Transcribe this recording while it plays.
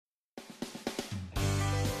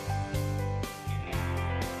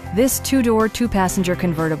This two-door, two-passenger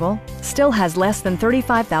convertible still has less than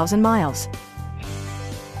 35,000 miles.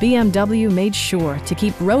 BMW made sure to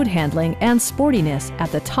keep road handling and sportiness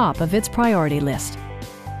at the top of its priority list.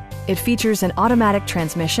 It features an automatic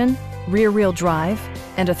transmission, rear-wheel drive,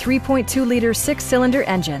 and a 3.2-liter six-cylinder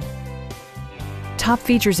engine. Top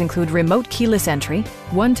features include remote keyless entry,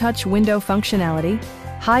 one-touch window functionality,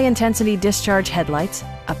 high-intensity discharge headlights,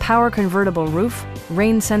 a power convertible roof,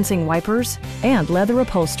 rain-sensing wipers, and leather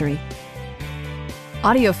upholstery.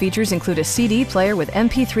 Audio features include a CD player with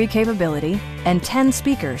MP3 capability and 10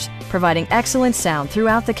 speakers, providing excellent sound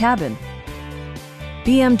throughout the cabin.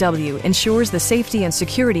 BMW ensures the safety and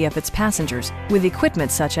security of its passengers with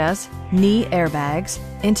equipment such as knee airbags,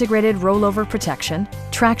 integrated rollover protection,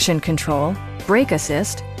 traction control, brake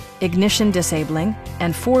assist, ignition disabling,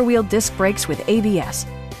 and four-wheel disc brakes with ABS.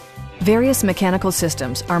 Various mechanical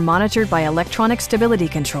systems are monitored by electronic stability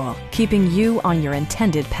control, keeping you on your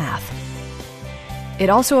intended path. It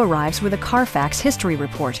also arrives with a Carfax history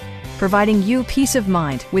report, providing you peace of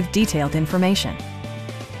mind with detailed information.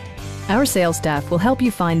 Our sales staff will help you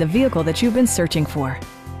find the vehicle that you've been searching for.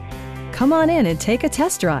 Come on in and take a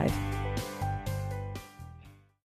test drive.